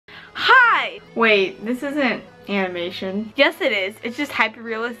Hi! Wait, this isn't animation. Yes it is, it's just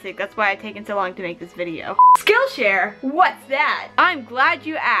hyper-realistic. That's why it's taken so long to make this video. Skillshare? What's that? I'm glad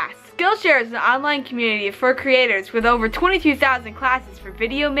you asked. Skillshare is an online community for creators with over 22,000 classes for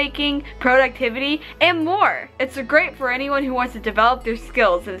video making, productivity, and more. It's great for anyone who wants to develop their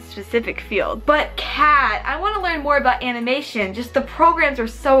skills in a specific field. But Kat, I want to learn more about animation, just the programs are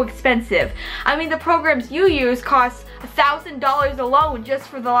so expensive. I mean, the programs you use cost $1,000 alone just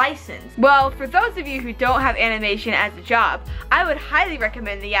for the license. Well, for those of you who don't have animation as a job, I would highly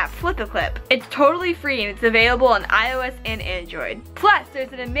recommend the app Flip-A-Clip. It's totally free and it's available on iOS and Android. Plus,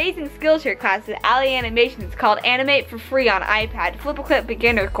 there's an amazing Skillshare class at Alley Animations called Animate for free on iPad, Flip-A-Clip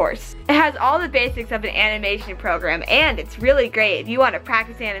Beginner Course. It has all the basics of an animation program, and it's really great if you want to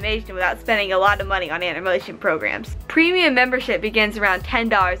practice animation without spending a lot of money on animation programs. Premium membership begins around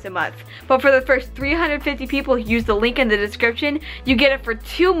 $10 a month, but for the first 350 people who use the link in the description, you get it for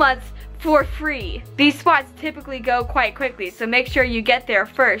 2 months for free. These spots typically go quite quickly, so make sure you get there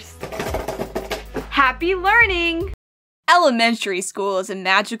first. Happy learning! Elementary school is a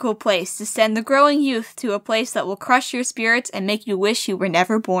magical place to send the growing youth to a place that will crush your spirits and make you wish you were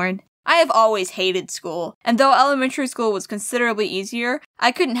never born. I have always hated school, and though elementary school was considerably easier,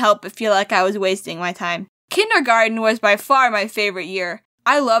 I couldn't help but feel like I was wasting my time. Kindergarten was by far my favorite year.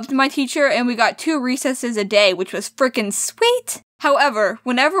 I loved my teacher and we got 2 recesses a day, which was frickin' sweet! However,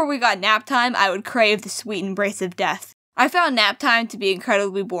 whenever we got nap time, I would crave the sweet embrace of death. I found nap time to be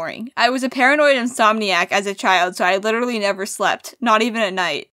incredibly boring. I was a paranoid insomniac as a child, so I literally never slept, not even at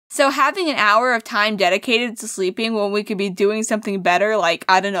night. So having an hour of time dedicated to sleeping when we could be doing something better, like,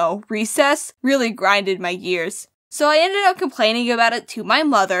 I don't know, recess, really grinded my gears. So I ended up complaining about it to my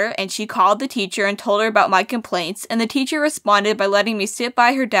mother, and she called the teacher and told her about my complaints, and the teacher responded by letting me sit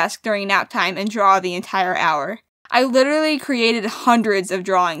by her desk during nap time and draw the entire hour. I literally created hundreds of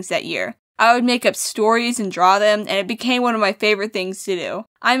drawings that year. I would make up stories and draw them, and it became one of my favorite things to do.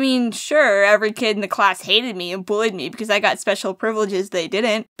 I mean, sure, every kid in the class hated me and bullied me because I got special privileges they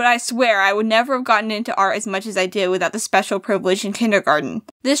didn't, but I swear I would never have gotten into art as much as I did without the special privilege in kindergarten.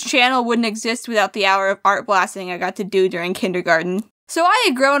 This channel wouldn't exist without the hour of art blasting I got to do during kindergarten. So I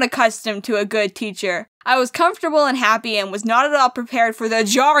had grown accustomed to a good teacher. I was comfortable and happy and was not at all prepared for the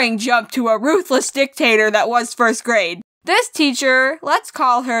jarring jump to a ruthless dictator that was first grade. This teacher, let's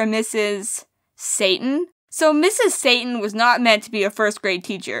call her Mrs. Satan. So Mrs. Satan was not meant to be a first grade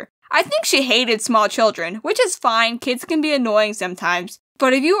teacher. I think she hated small children, which is fine, kids can be annoying sometimes.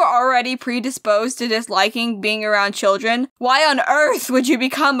 But if you are already predisposed to disliking being around children, why on earth would you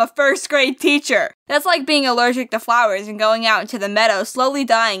become a first grade teacher? That's like being allergic to flowers and going out into the meadow, slowly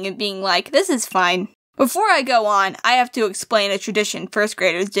dying and being like, this is fine. Before I go on, I have to explain a tradition first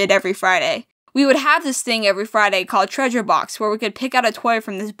graders did every Friday. We would have this thing every Friday called Treasure Box, where we could pick out a toy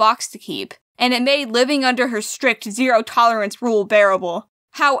from this box to keep, and it made living under her strict zero-tolerance rule bearable.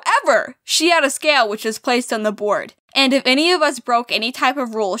 However, she had a scale which was placed on the board, and if any of us broke any type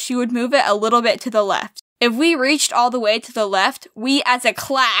of rule, she would move it a little bit to the left. If we reached all the way to the left, we as a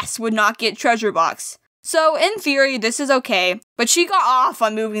class would not get Treasure Box. So, in theory, this is okay, but she got off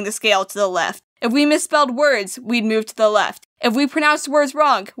on moving the scale to the left. If we misspelled words, we'd move to the left. If we pronounced words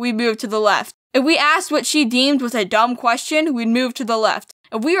wrong, we'd move to the left. If we asked what she deemed was a dumb question, we'd move to the left.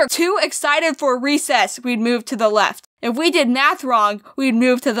 If we were too excited for recess, we'd move to the left. If we did math wrong, we'd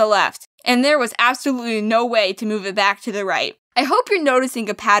move to the left. And there was absolutely no way to move it back to the right. I hope you're noticing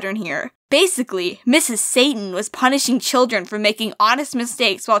a pattern here. Basically, Mrs. Satan was punishing children for making honest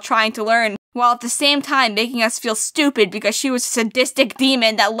mistakes while trying to learn, while at the same time making us feel stupid because she was a sadistic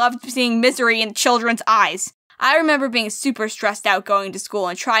demon that loved seeing misery in children's eyes. I remember being super stressed out going to school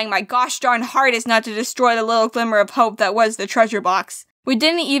and trying my gosh darn hardest not to destroy the little glimmer of hope that was the treasure box. We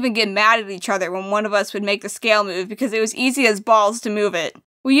didn't even get mad at each other when one of us would make the scale move because it was easy as balls to move it.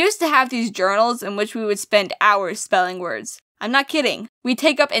 We used to have these journals in which we would spend hours spelling words. I'm not kidding. We'd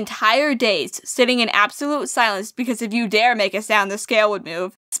take up entire days sitting in absolute silence because if you dare make a sound, the scale would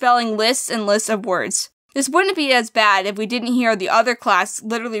move, spelling lists and lists of words. This wouldn't be as bad if we didn't hear the other class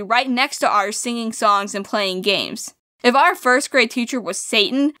literally right next to ours singing songs and playing games. If our first grade teacher was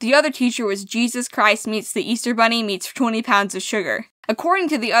Satan, the other teacher was Jesus Christ meets the Easter Bunny meets 20 pounds of sugar. According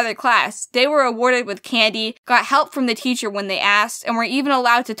to the other class, they were awarded with candy, got help from the teacher when they asked, and were even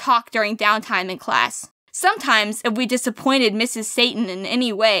allowed to talk during downtime in class. Sometimes, if we disappointed Mrs. Satan in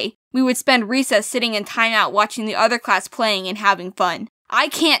any way, we would spend recess sitting in timeout watching the other class playing and having fun. I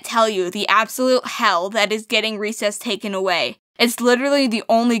can't tell you the absolute hell that is getting recess taken away. It's literally the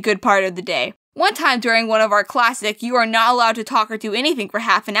only good part of the day. One time during one of our classic, you are not allowed to talk or do anything for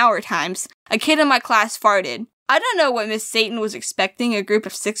half an hour times, a kid in my class farted. I don't know what Miss Satan was expecting a group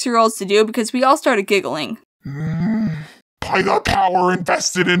of 6-year-olds to do because we all started giggling. By the power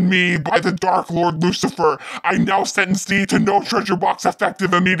invested in me by the Dark Lord Lucifer, I now sentence thee to no treasure box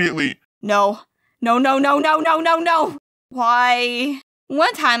effective immediately. No. No, no, no, no, no, no, no! Why?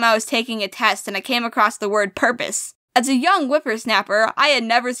 One time I was taking a test and I came across the word purpose. As a young whippersnapper, I had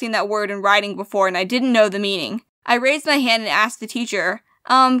never seen that word in writing before and I didn't know the meaning. I raised my hand and asked the teacher,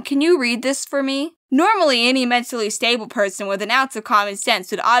 can you read this for me? Normally, any mentally stable person with an ounce of common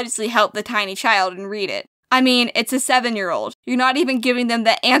sense would obviously help the tiny child and read it. I mean, it's a 7-year-old. You're not even giving them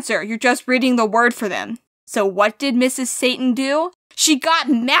the answer, you're just reading the word for them. So what did Mrs. Satan do? She got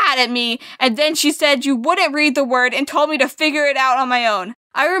mad at me, and then she said you wouldn't read the word and told me to figure it out on my own.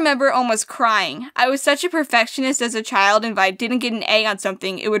 I remember almost crying. I was such a perfectionist as a child, and if I didn't get an A on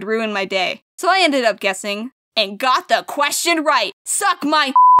something, it would ruin my day. So I ended up guessing, and got the question right. Suck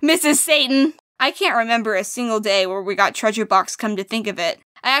my Mrs. Satan! I can't remember a single day where we got treasure box, come to think of it.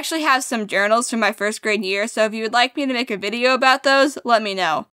 I actually have some journals from my 1st grade year, so if you would like me to make a video about those, let me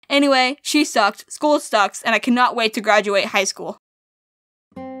know. Anyway, she sucked, school sucks, and I cannot wait to graduate high school.